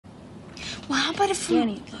Well, how about if we...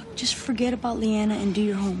 Danny, look, just forget about Leanna and do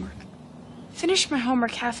your homework. Finished my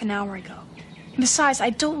homework half an hour ago. And besides, I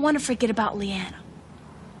don't want to forget about Leanna.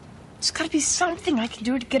 There's got to be something I can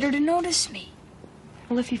do to get her to notice me.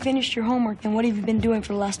 Well, if you finished your homework, then what have you been doing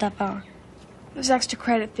for the last half hour? Those extra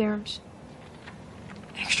credit theorems.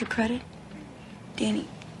 Extra credit? Danny,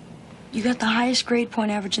 you got the highest grade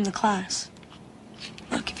point average in the class.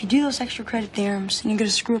 Look, if you do those extra credit theorems, then you're going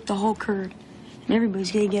to screw up the whole curve. And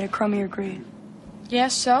everybody's going to get a crummier grade.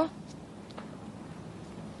 Yes, so?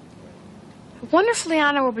 I wonder if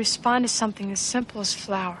Leanna will respond to something as simple as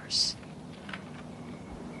flowers.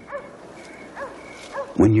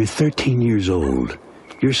 When you're 13 years old,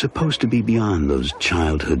 you're supposed to be beyond those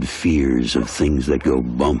childhood fears of things that go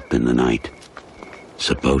bump in the night.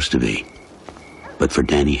 Supposed to be. But for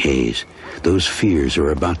Danny Hayes, those fears are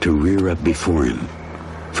about to rear up before him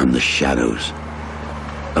from the shadows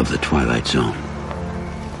of the Twilight Zone.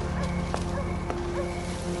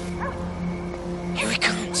 Here he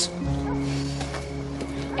comes.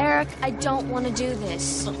 Eric, I don't want to do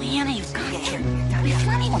this. But Leanna, you've got to. You're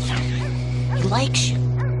flirting with him. He likes you.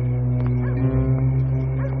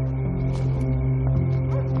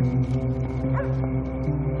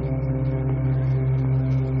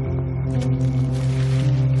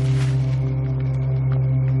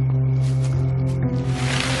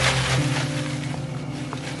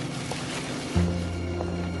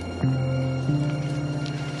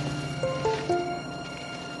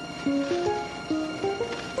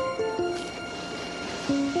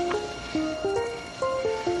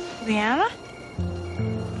 Leanna?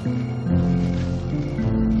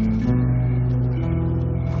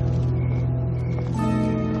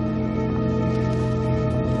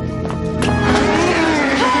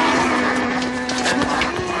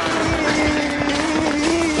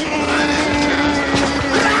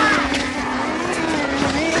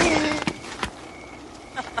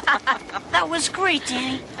 That was great,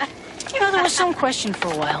 Danny. You know, there was some question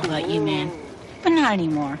for a while about you, man. But not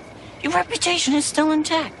anymore. Your reputation is still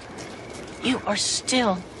intact. You are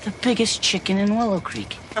still the biggest chicken in Willow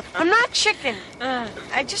Creek. I'm not chicken.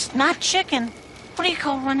 Not chicken? What do you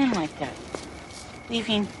call running like that?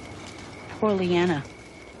 Leaving poor Leanna.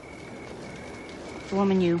 The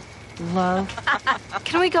woman you love.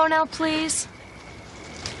 Can we go now, please?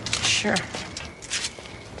 Sure.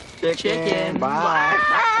 Chicken. Bye.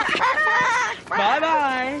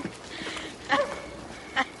 Bye-bye.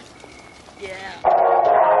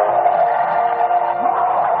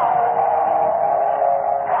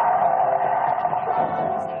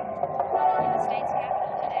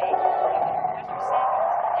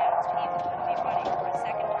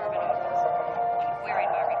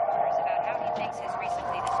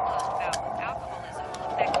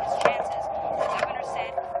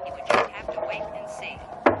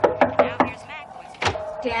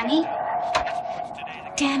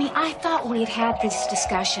 Danny, I thought we'd had this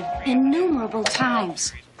discussion innumerable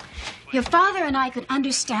times. Your father and I could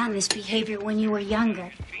understand this behavior when you were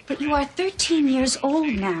younger, but you are 13 years old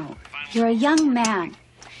now. You're a young man,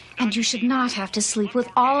 and you should not have to sleep with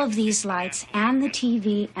all of these lights and the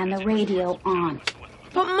TV and the radio on.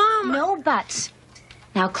 But, Mom... No buts.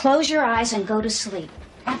 Now close your eyes and go to sleep.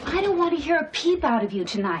 And I don't want to hear a peep out of you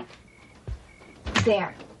tonight.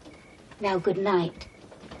 There. Now, good night.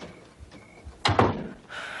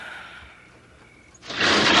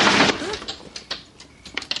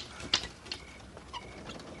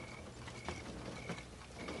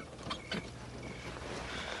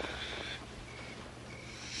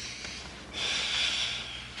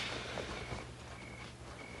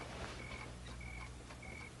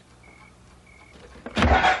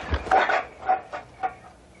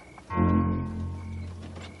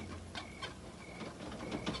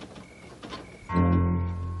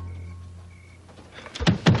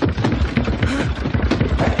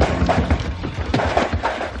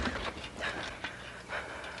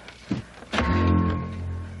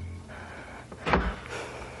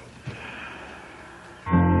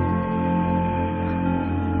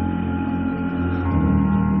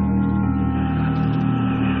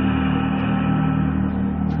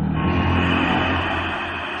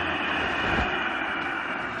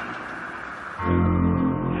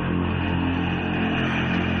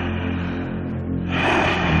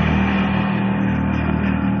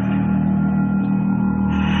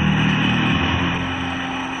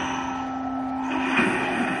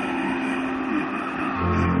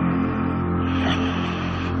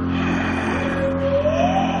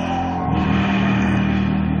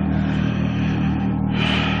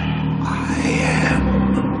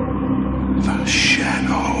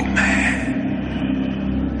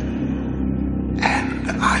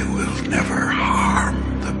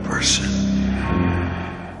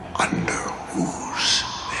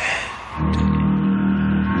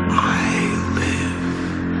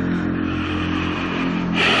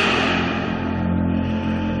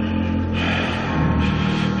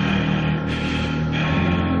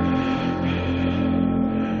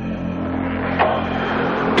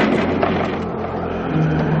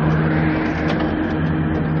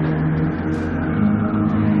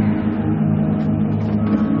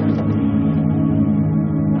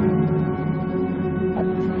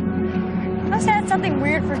 something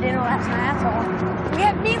weird for dinner last night, that's all. We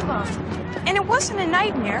had meatloaf. And it wasn't a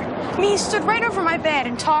nightmare. I mean, he stood right over my bed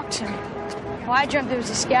and talked to me. Well, I dreamt there was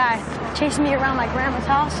this guy chasing me around my grandma's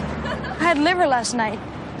house. I had liver last night.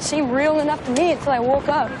 It seemed real enough to me until I woke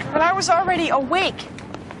up. But I was already awake.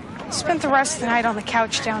 Spent the rest of the night on the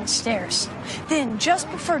couch downstairs. Then,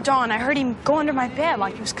 just before dawn, I heard him go under my bed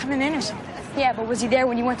like he was coming in or something. Yeah, but was he there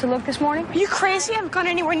when you went to look this morning? Are you crazy? I haven't gone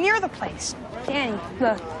anywhere near the place. Danny,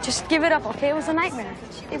 look, just give it up, okay? It was a nightmare.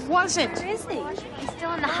 It wasn't. Where is he? He's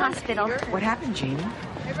still in the hospital. What happened, Jeannie?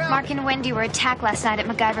 Mark and Wendy were attacked last night at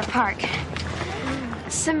MacGyver Park.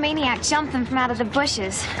 Some maniac jumped them from out of the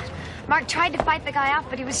bushes. Mark tried to fight the guy off,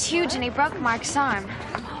 but he was huge and he broke Mark's arm.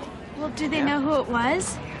 Well, do they know who it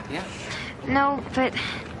was? Yeah. No, but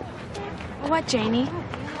What, Janie?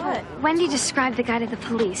 what? Wendy described the guy to the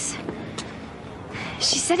police.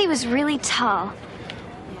 She said he was really tall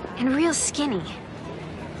and real skinny.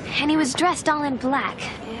 And he was dressed all in black.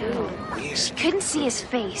 She couldn't see his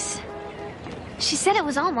face. She said it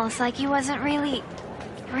was almost like he wasn't really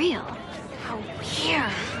real. How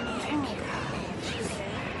weird.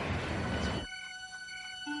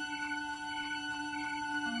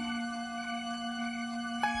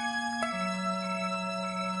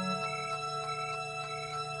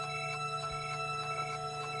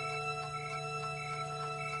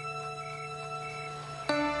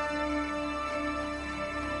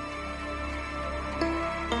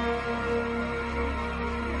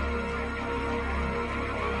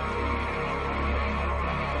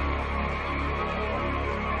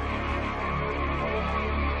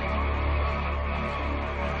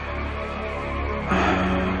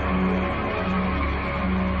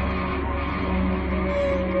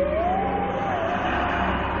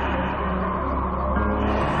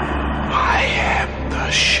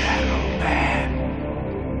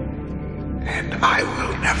 I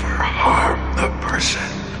will never harm the person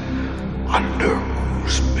under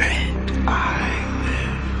whose bed I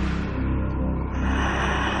live.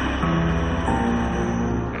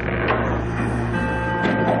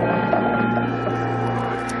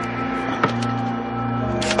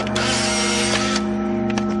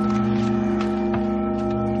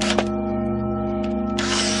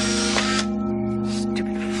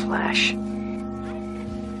 Stupid Flash.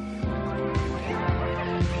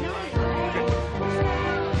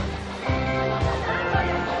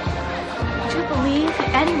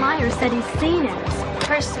 Eddie Myers said he's seen it.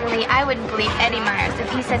 Personally, I wouldn't believe Eddie Myers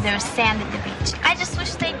if he said there was sand at the beach. I just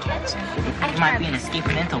wish they'd catch him. He might be an escape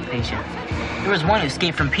from mental patient. There was one who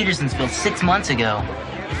escaped from Petersonsville 6 months ago.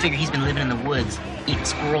 I figure he's been living in the woods, eating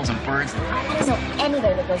squirrels and birds. I don't know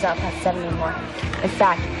anybody that goes out past 7 anymore. In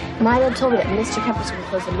fact, my dad told me that Mr. Kemper's going to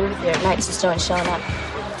close the movie theater at night since no one's showing up.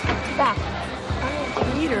 In fact,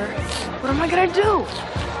 Peter, what am I gonna do?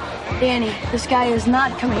 Danny, this guy is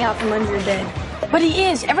not coming out from under your bed. But he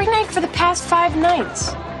is, every night for the past 5 nights.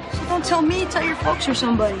 So don't tell me, tell your folks or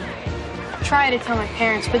somebody. I tried to tell my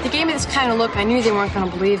parents, but they gave me this kind of look. I knew they weren't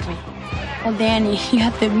gonna believe me. Well, Danny, you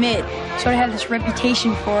have to admit, you sort of have this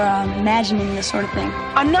reputation for imagining this sort of thing.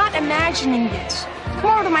 I'm not imagining this. Come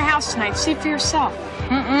over to my house tonight, see for yourself.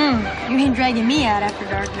 You ain't dragging me out after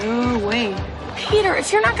dark. No way. Peter,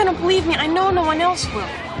 if you're not gonna believe me, I know no one else will.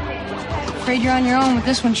 Afraid you're on your own with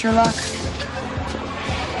this one, Sherlock.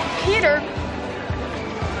 Peter.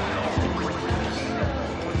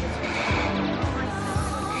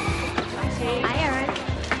 Hi, Eric.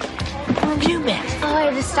 Where have you been? Oh, I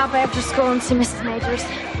had to stop by after school and see Mrs. Majors.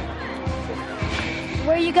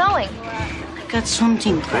 Where are you going? I've got swim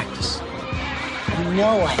team practice. You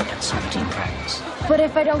know I've got swim team practice. But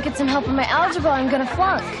if I don't get some help in my algebra, I'm gonna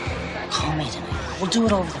flunk. Call me tonight. We'll do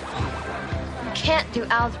it over the phone. You can't do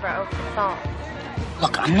algebra over the phone.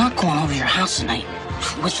 Look, I'm not going over your house tonight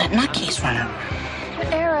with that nutcase running around.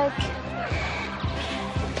 But Eric,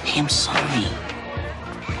 Hey, I'm sorry.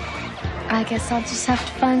 I guess I'll just have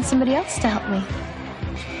to find somebody else to help me.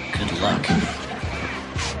 Good luck.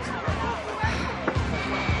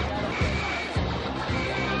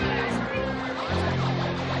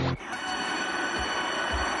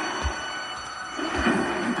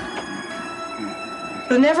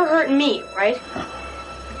 You'll never hurt me, right?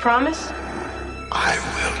 You promise? I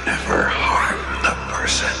will never harm the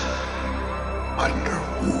person under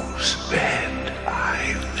whose bed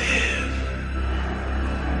I live.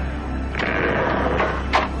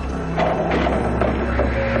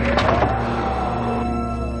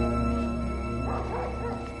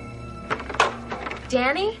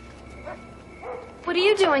 Danny? What are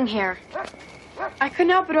you doing here? I couldn't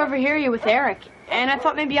help but overhear you with Eric, and I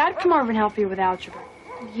thought maybe I'd come over and help you with algebra.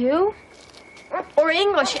 You? Or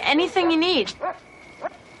English, anything you need.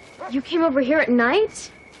 You came over here at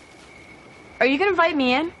night? Are you gonna invite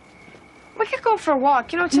me in? We could go for a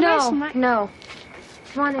walk. You know, it's a nice night. No.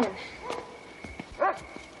 Come on in.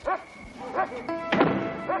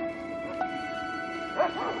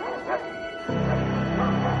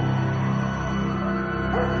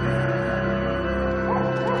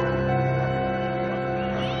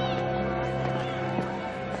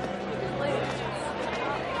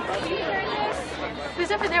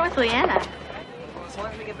 Who's over there with Leanna? As long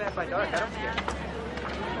as we get back by dark, I don't care.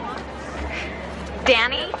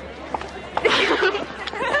 Danny?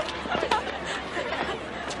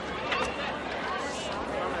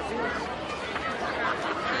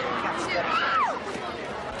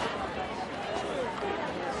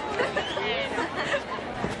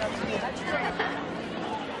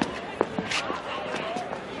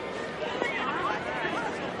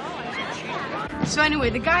 So anyway,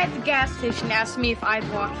 the guy at the gas station asked me if I'd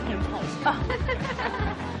walk him home.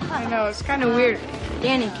 I know, it's kind of weird.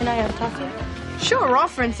 Danny, can I talk to you? Sure, we're all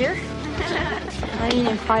friends here. I mean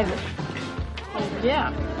in private.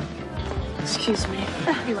 Yeah. Excuse me.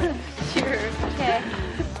 Sure. Okay.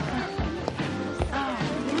 Oh,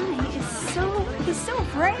 yeah, he's so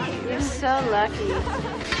brave. You're so lucky.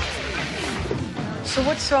 So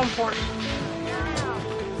what's so important?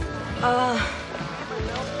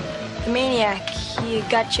 The maniac, he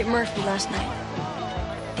got Chip Murphy last night.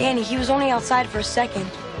 Danny, he was only outside for a second.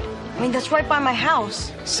 I mean, that's right by my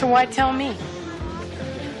house. So why tell me?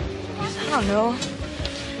 I don't know.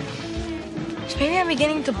 Just maybe I'm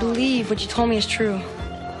beginning to believe what you told me is true.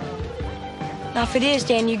 Now, if it is,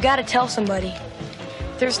 Dan, you gotta tell somebody.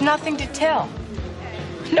 There's nothing to tell.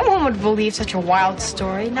 No one would believe such a wild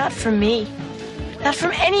story. Not from me. Not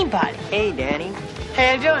from anybody. Hey, Danny.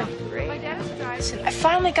 How you doing? Great. Listen, I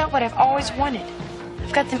finally got what I've always wanted.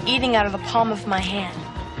 I've got them eating out of the palm of my hand.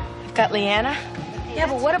 I've got Leanna. Yeah,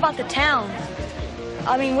 but what about the town?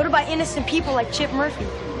 I mean, what about innocent people like Chip Murphy?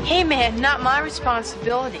 Hey, man, not my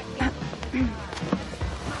responsibility.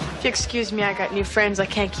 If you excuse me, I got new friends. I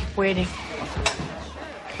can't keep waiting.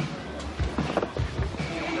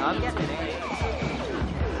 I'm getting it.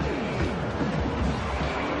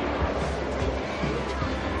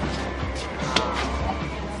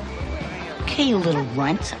 Okay, you little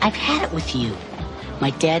runt. I've had it with you. My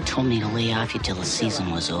dad told me to lay off you till the season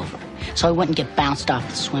was over, so I wouldn't get bounced off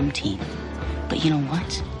the swim team. But you know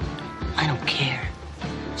what? I don't care.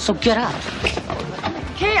 So get up.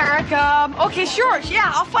 Okay, Eric. Okay, sure.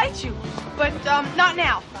 Yeah, I'll fight you. But, not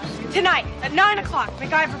now. Tonight, at 9 o'clock,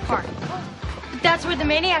 MacIver Park. That's where the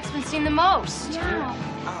maniac's been seen the most.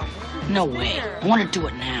 No way. I want to do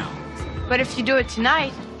it now. But if you do it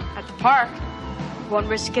tonight, at the park, you won't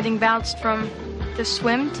risk getting bounced from the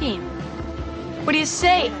swim team. What do you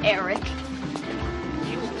say, Eric?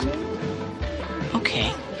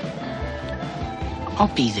 Okay. I'll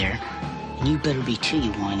be there. And you better be too,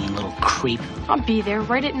 you whiny little creep. I'll be there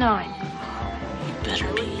right at 9. You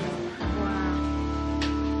better be.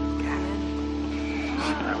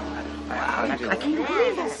 I can't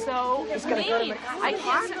believe it. So, He's gonna go to the I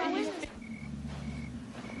can't.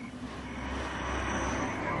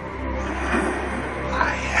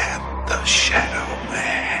 I am the Shadow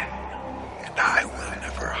Man, and I will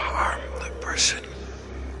never harm the person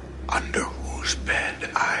under whose bed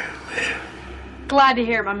I live. Glad to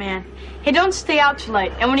hear it, my man. Hey, don't stay out too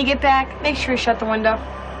late. And when you get back, make sure you shut the window.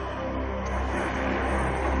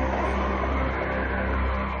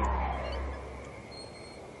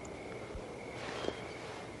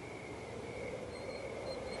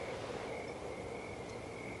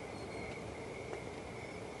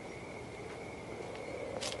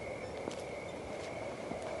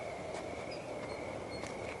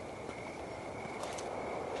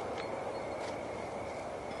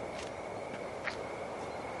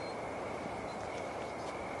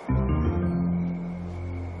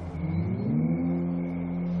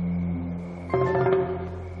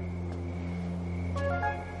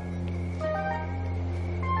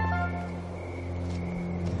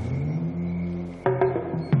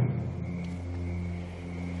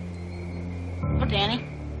 Danny?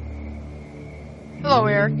 Hello,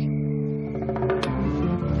 Eric.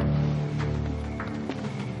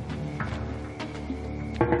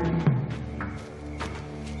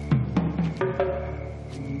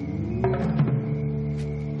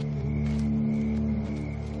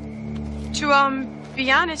 To,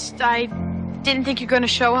 be honest, I didn't think you were gonna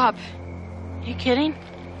show up. You kidding?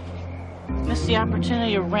 Missed the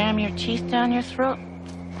opportunity to ram your teeth down your throat?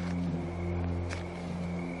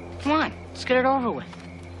 Come on, let's get it over with.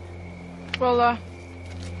 Well,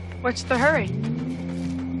 what's the hurry?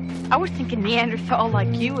 I would think a Neanderthal like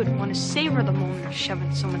you would want to savor the moment of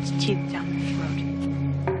shoving someone's teeth down their throat.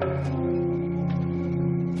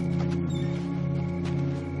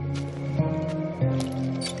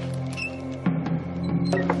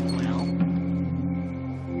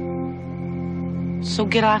 Well, so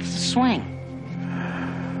get off the swing.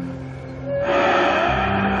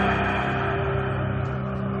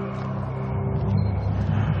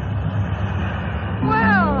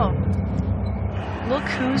 Well, look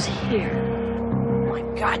who's here. Oh my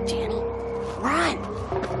God, Danny. Run!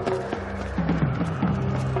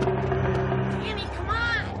 Danny, come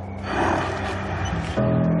on!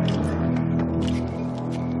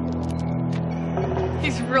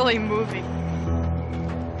 He's really moving.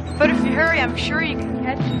 But if you hurry, I'm sure you can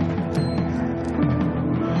catch him.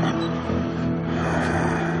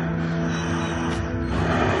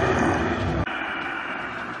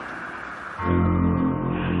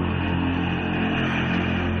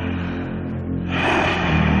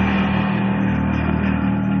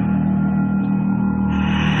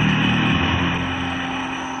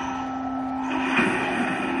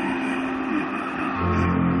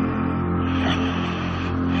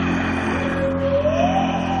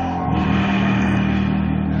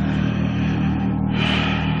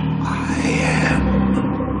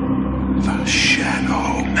 The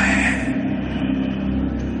Shadow Man.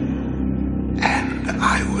 And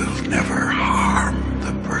I will never harm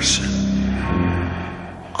the person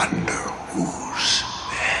under whose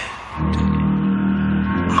bed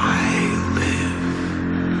I live.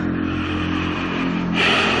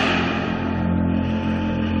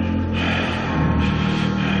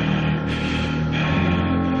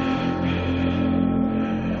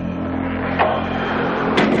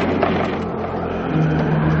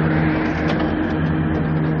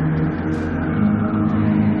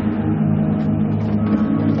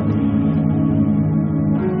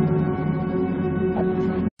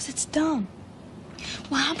 It's dumb.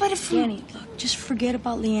 Well, how about if we Danny, look, just forget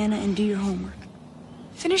about Leanna and do your homework.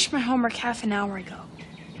 finished my homework half an hour ago?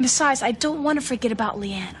 And besides, I don't want to forget about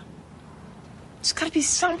Leanna. There's got to be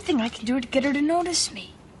something I can do to get her to notice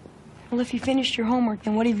me. Well, if you finished your homework,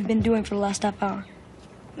 then what have you been doing for the last half hour?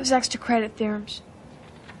 Those extra credit theorems.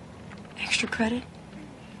 Extra credit?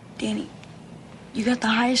 Danny, you got the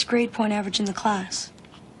highest grade point average in the class.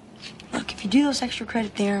 Look, if you do those extra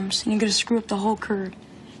credit theorems, then you're going to screw up the whole curd.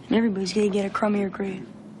 And everybody's going to get a crummier grade.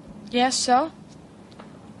 Yes, so?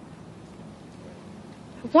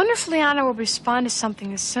 I wonder if Leanna will respond to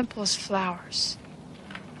something as simple as flowers.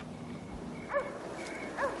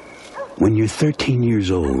 When you're 13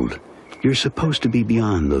 years old, you're supposed to be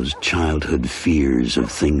beyond those childhood fears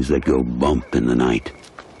of things that go bump in the night.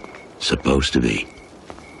 Supposed to be.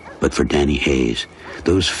 But for Danny Hayes,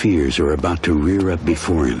 those fears are about to rear up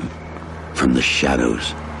before him from the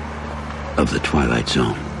shadows of the Twilight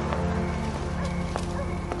Zone.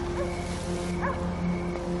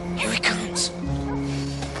 Here he comes.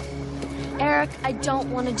 Eric, I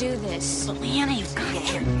don't want to do this. But Leanna, you've got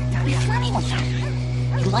to. You're flirting with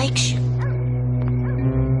him. He likes you.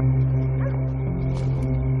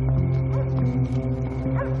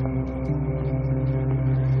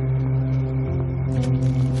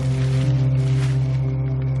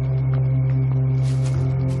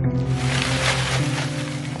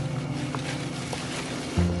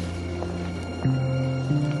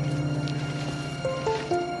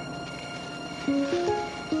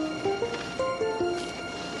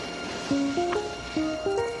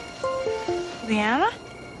 Leanna?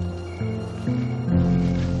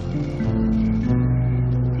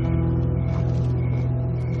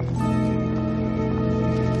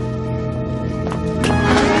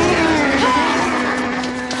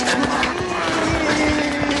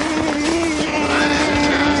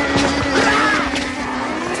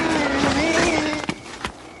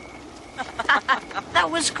 That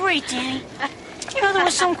was great, Danny. You know, there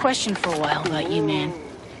was some question for a while about you, man.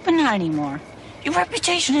 But not anymore. Your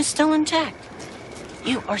reputation is still intact.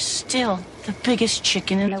 You are still the biggest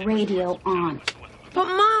chicken in The radio on. But,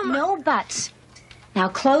 Mom... No buts. Now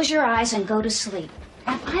close your eyes and go to sleep.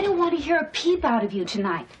 And I don't want to hear a peep out of you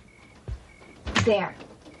tonight. There.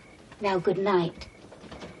 Now good night.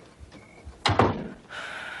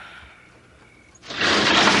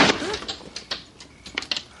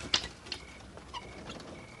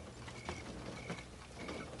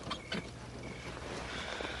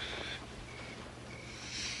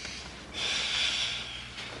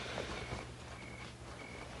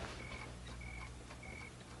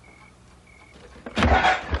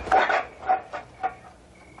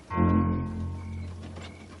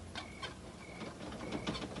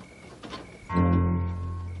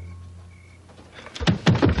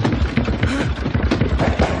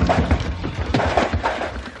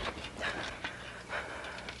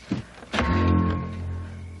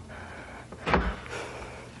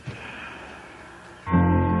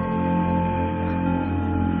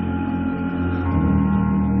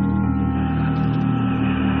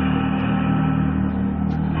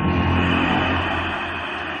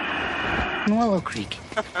 in Willow Creek.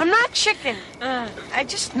 I'm not chicken.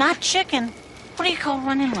 Not chicken. What do you call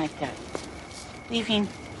running like that? Leaving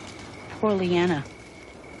poor Leanna,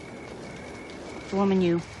 the woman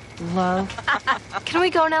you love. Can we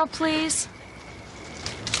go now, please?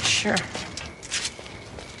 Sure.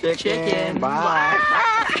 Chicken. Bye.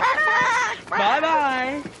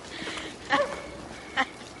 Bye-bye.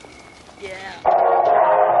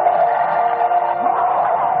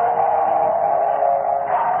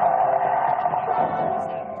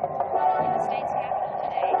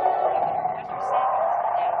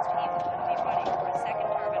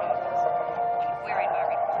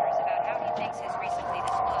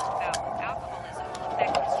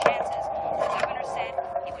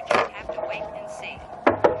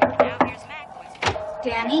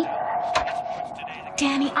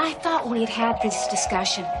 Danny, I thought we had this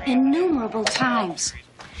discussion innumerable times.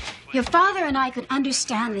 Your father and I could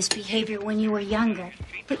understand this behavior when you were younger,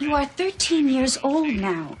 but you are 13 years old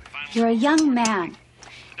now. You're a young man,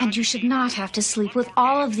 and you should not have to sleep with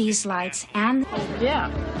all of these lights and... Yeah.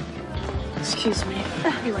 Excuse me.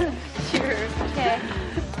 Sure. Okay.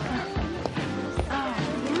 Oh,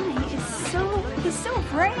 Danny, he's so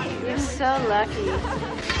brave. You're so lucky.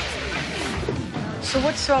 So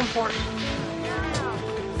what's so important?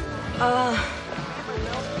 The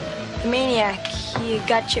maniac, he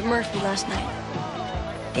got Chip Murphy last night.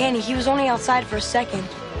 Danny, he was only outside for a second.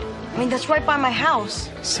 I mean, that's right by my house.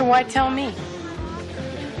 So why tell me?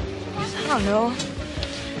 I don't know.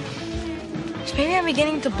 'Cause maybe I'm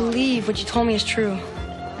beginning to believe what you told me is true.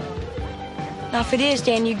 Now, if it is,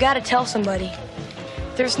 Danny, you gotta tell somebody.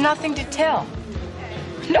 There's nothing to tell.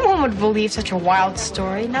 No one would believe such a wild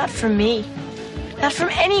story. Not from me. Not from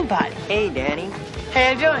anybody. Hey, Danny. How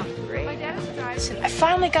you doing? Great. Listen, I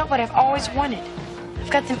finally got what I've always wanted. I've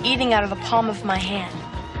got them eating out of the palm of my hand.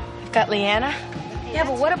 I've got Leanna. Yeah,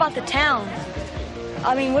 but what about the town?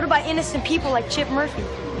 I mean, what about innocent people like Chip Murphy?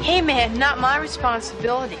 Hey, man, not my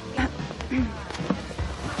responsibility.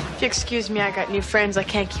 If you excuse me, I got new friends. I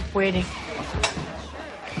can't keep waiting.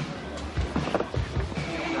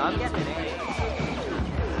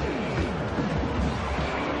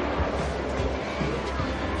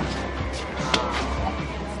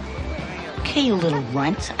 Okay, you little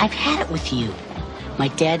runt. I've had it with you. My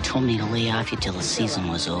dad told me to lay off you till the season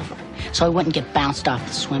was over, so I wouldn't get bounced off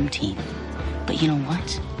the swim team. But you know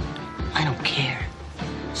what? I don't care.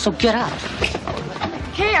 So get up.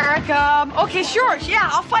 Hey, Eric. Okay, sure. Yeah,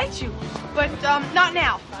 I'll fight you. But, not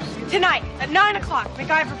now. Tonight, at 9 o'clock,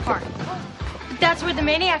 MacIver Park. That's where the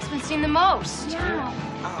maniac's been seen the most.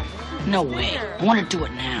 No way. I want to do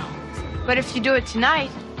it now. But if you do it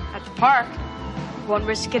tonight, at the park, you won't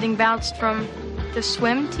risk getting bounced from the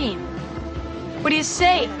swim team. What do you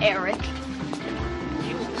say, Eric?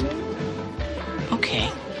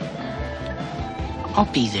 Okay.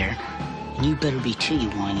 I'll be there. And you better be too, you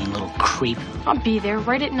whiny little creep. I'll be there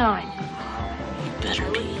right at 9. You better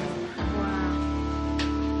be.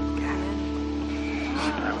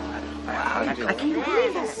 I can't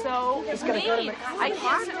believe it. So, It's gonna go to the I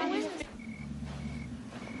can't.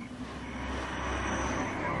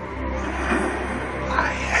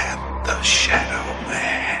 I am the Shadow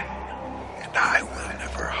Man, and I will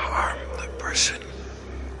never harm the person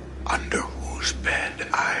under whose bed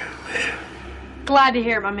I live. Glad to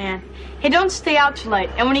hear it, my man. Hey, don't stay out too late.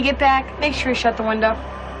 And when you get back, make sure you shut the window.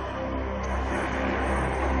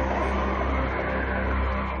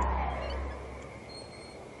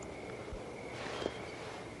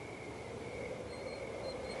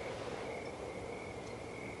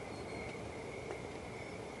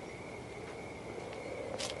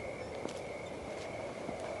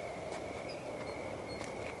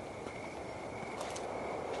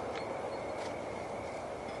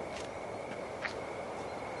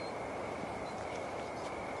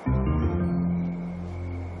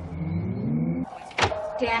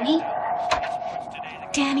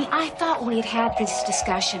 Danny, I thought we had this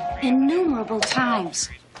discussion innumerable times.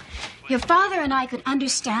 Your father and I could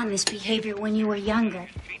understand this behavior when you were younger,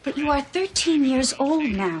 but you are 13 years old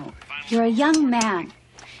now. You're a young man,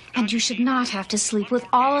 and you should not have to sleep with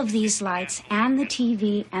all of these lights and the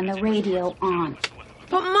TV and the radio on.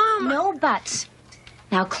 But, Mom... No buts.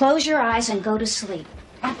 Now close your eyes and go to sleep.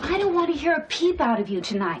 And I don't want to hear a peep out of you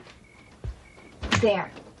tonight.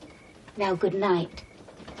 There. Now, good night.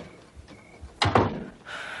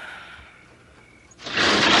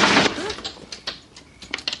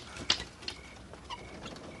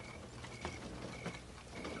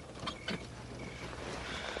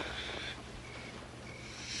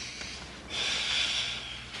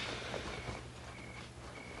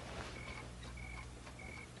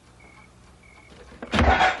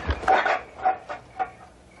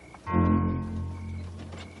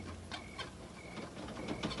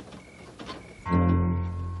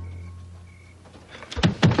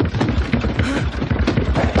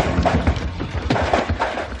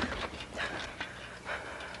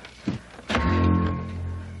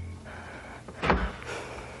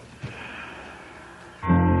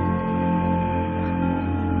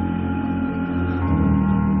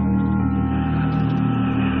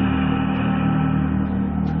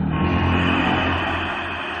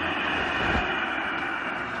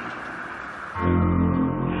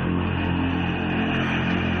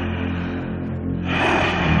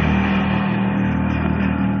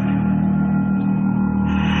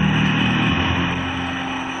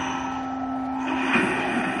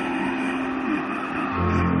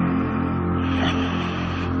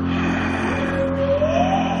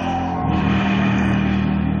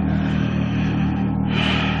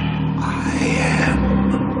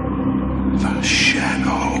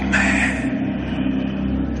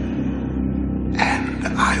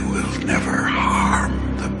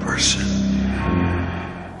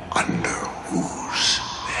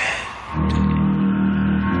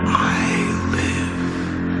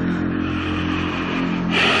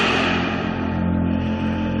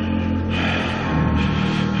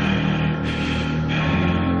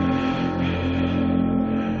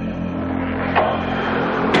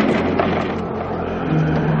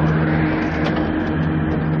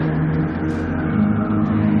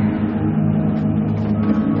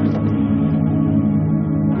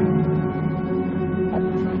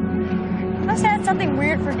 something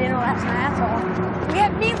weird for dinner last night, that's all. We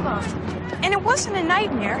had meatloaf. And it wasn't a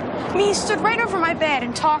nightmare. I mean, he stood right over my bed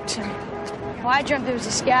and talked to me. Well, I dreamt there was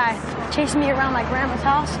this guy chasing me around my grandma's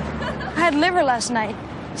house. I had liver last night.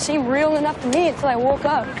 It seemed real enough to me until I woke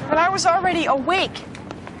up. But I was already awake.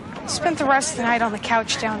 I spent the rest of the night on the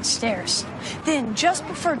couch downstairs. Then, just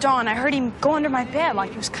before dawn, I heard him go under my bed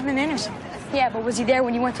like he was coming in or something. Yeah, but was he there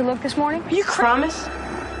when you went to look this morning? You promise?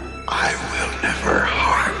 I will never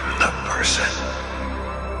harm the person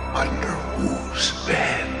under whose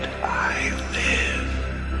bed I live.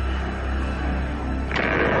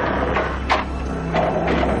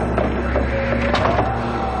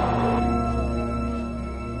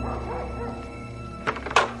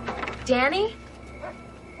 Danny?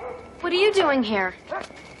 What are you doing here?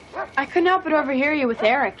 I couldn't help but overhear you with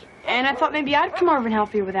Eric, and I thought maybe I'd come over and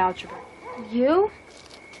help you with algebra. You?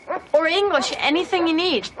 Or English, anything you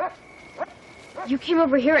need. You came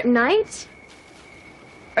over here at night?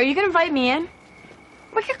 Are you gonna invite me in?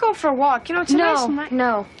 We could go for a walk. You know, it's a nice night.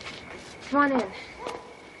 No. Come on in.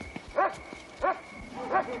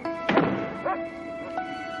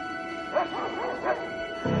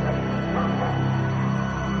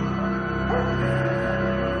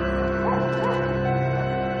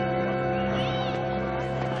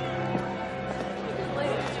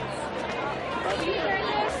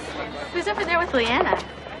 Who's over there with Leanna?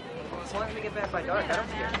 As long as we get back by dark, I don't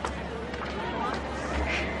care.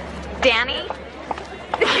 Danny?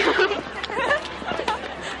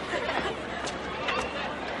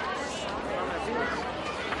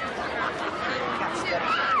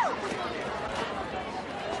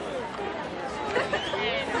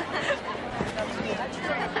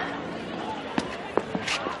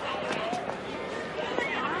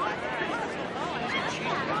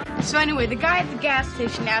 So anyway, the guy at the gas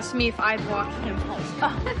station asked me if I'd walk him home.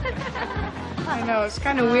 I know, it's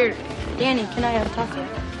kind of weird. Danny, can I talk to you?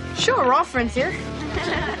 Sure, we're all friends here.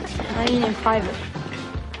 I need in private.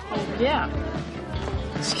 Oh, yeah.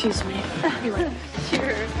 Excuse me.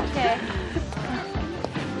 Sure. Okay.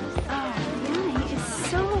 Oh, Danny,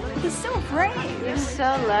 he's so brave. You're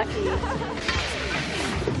so lucky.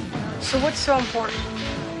 So what's so important?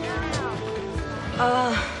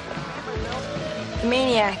 The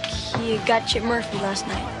maniac, he got Chip Murphy last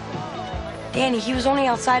night. Danny, he was only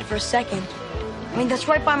outside for a second. I mean, that's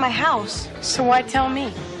right by my house. So why tell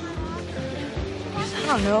me? I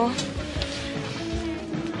don't know.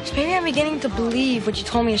 So maybe I'm beginning to believe what you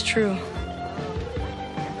told me is true.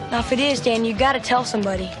 Now, if it is, Dan, you gotta tell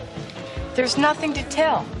somebody. There's nothing to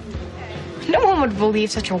tell. No one would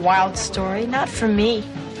believe such a wild story. Not from me.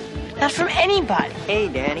 Not from anybody. Hey,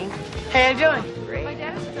 Danny. Hey, how you doing? Great.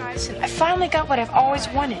 Listen, I finally got what I've always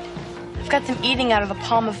wanted. I've got them eating out of the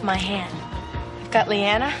palm of my hand. I've got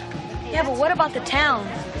Leanna. Yeah, but what about the town?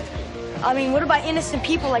 I mean, what about innocent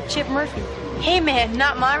people like Chip Murphy? Hey, man,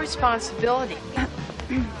 not my responsibility.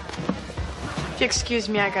 If you excuse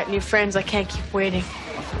me, I got new friends. I can't keep waiting.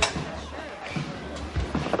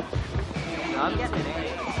 No, I'm getting it, eh?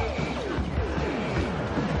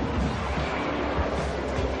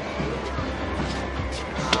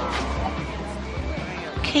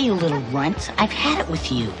 Okay, you little runt. I've had it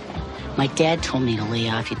with you. My dad told me to lay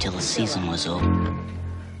off you till the season was over.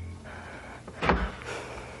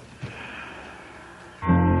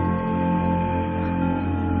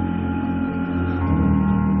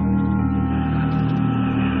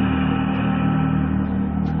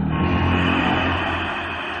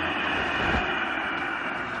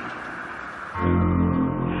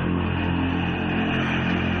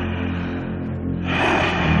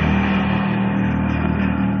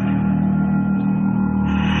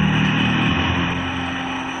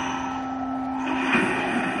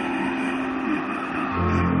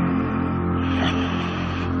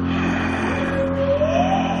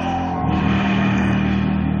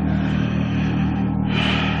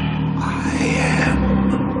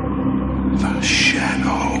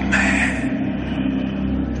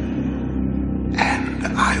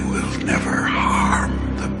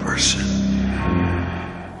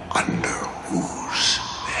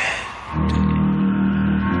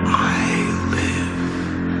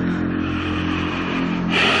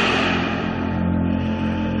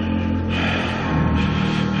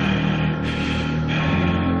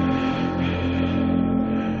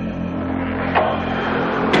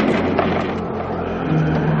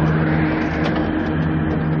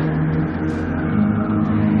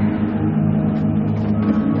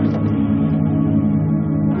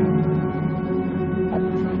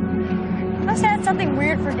 Something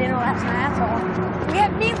weird for dinner last night, that's all. We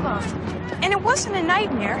had meatloaf. And it wasn't a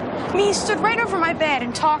nightmare. I mean, he stood right over my bed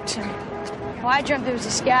and talked to me. Well, I dreamt there was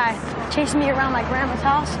this guy chasing me around my grandma's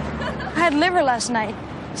house. I had liver last night.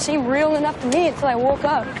 It seemed real enough to me until I woke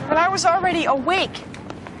up. But I was already awake.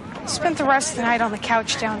 Spent the rest of the night on the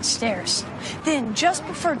couch downstairs. Then, just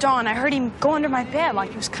before dawn, I heard him go under my bed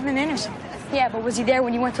like he was coming in or something. Yeah, but was he there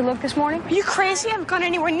when you went to look this morning? Are you crazy? I haven't gone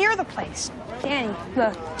anywhere near the place. Danny,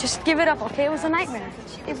 look, just give it up, okay? It was a nightmare.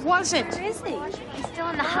 It wasn't. Where is he? He's still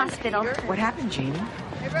in the hospital. What happened, Jamie?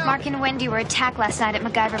 Mark and Wendy were attacked last night at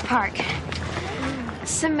MacGyver Park.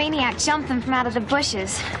 Some maniac jumped them from out of the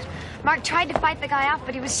bushes. Mark tried to fight the guy off,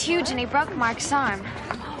 but he was huge and he broke Mark's arm.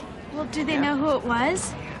 Well, do they know who it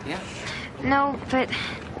was? Yeah. No, but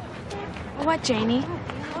What, Janie?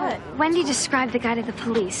 what? Wendy described the guy to the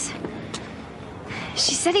police.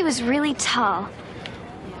 She said he was really tall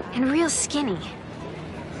and real skinny.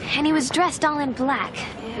 And he was dressed all in black.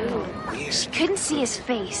 She couldn't see his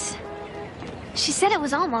face. She said it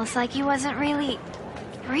was almost like he wasn't really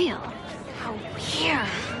real. How weird.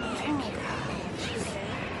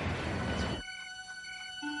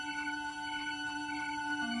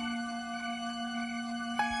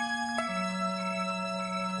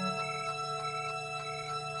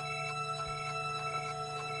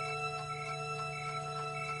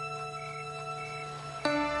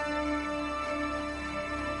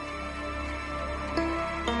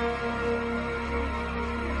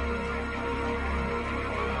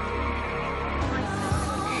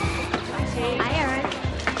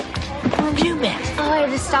 Oh, I had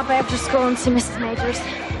to stop by after school and see Mrs. Majors.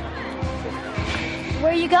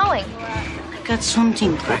 Where are you going? I got swim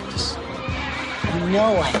team practice. You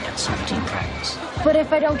know I got swim team practice. But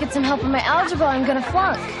if I don't get some help in my algebra, I'm gonna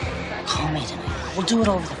flunk. Call me tonight. We'll do it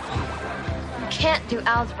over the phone. You can't do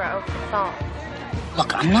algebra over the phone.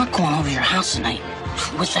 Look, I'm not going over your house tonight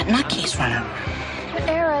with that nutcase running around. But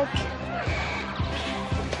Eric,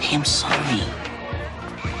 Hey, I'm sorry.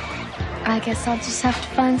 I guess I'll just have to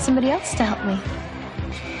find somebody else to help me.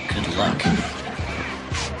 Good luck.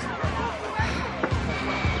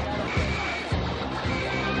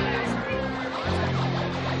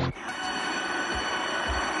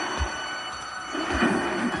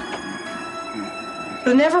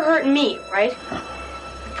 You'll never hurt me, right?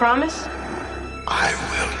 Promise? I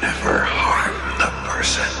will never harm the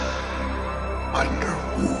person under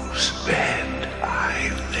whose bed I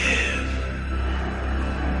live.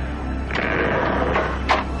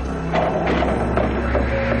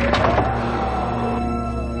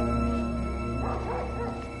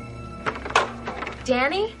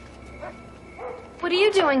 Danny? What are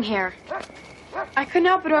you doing here? I couldn't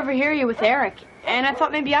help but overhear you with Eric, and I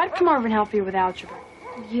thought maybe I'd come over and help you with algebra.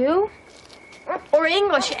 You? Or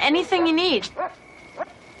English, anything you need.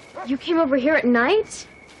 You came over here at night?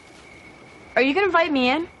 Are you gonna invite me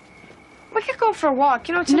in? We could go for a walk.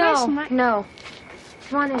 You know, it's a nice night. No.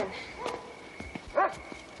 Come on in.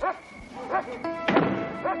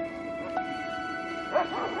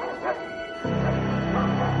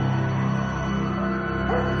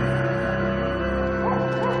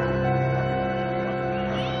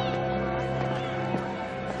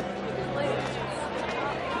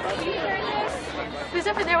 Who's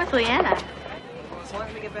over there with Leanna? As long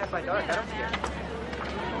as we get back by dark, I don't care.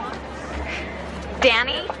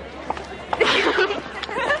 Danny?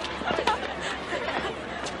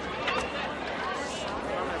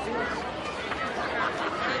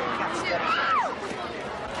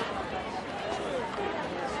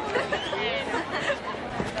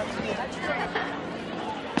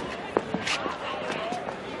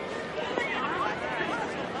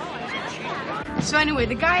 So anyway,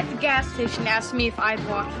 the guy at the gas station asked me if I'd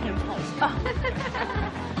walk him home.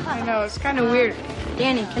 I know, it's kind of weird.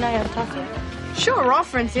 Danny, can I talk to you? Sure, we're all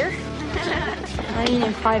friends here. I need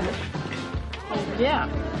in private. Oh, yeah.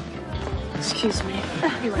 Excuse me.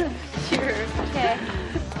 Sure. Okay.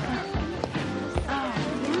 Oh,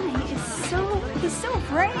 he's so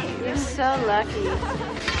brave. You're so lucky.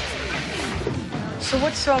 So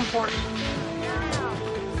what's so important?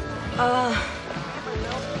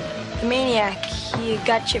 The maniac, he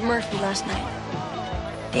got Chip Murphy last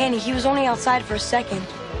night. Danny, he was only outside for a second.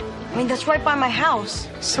 I mean, that's right by my house.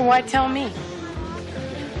 So why tell me?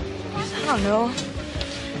 I don't know.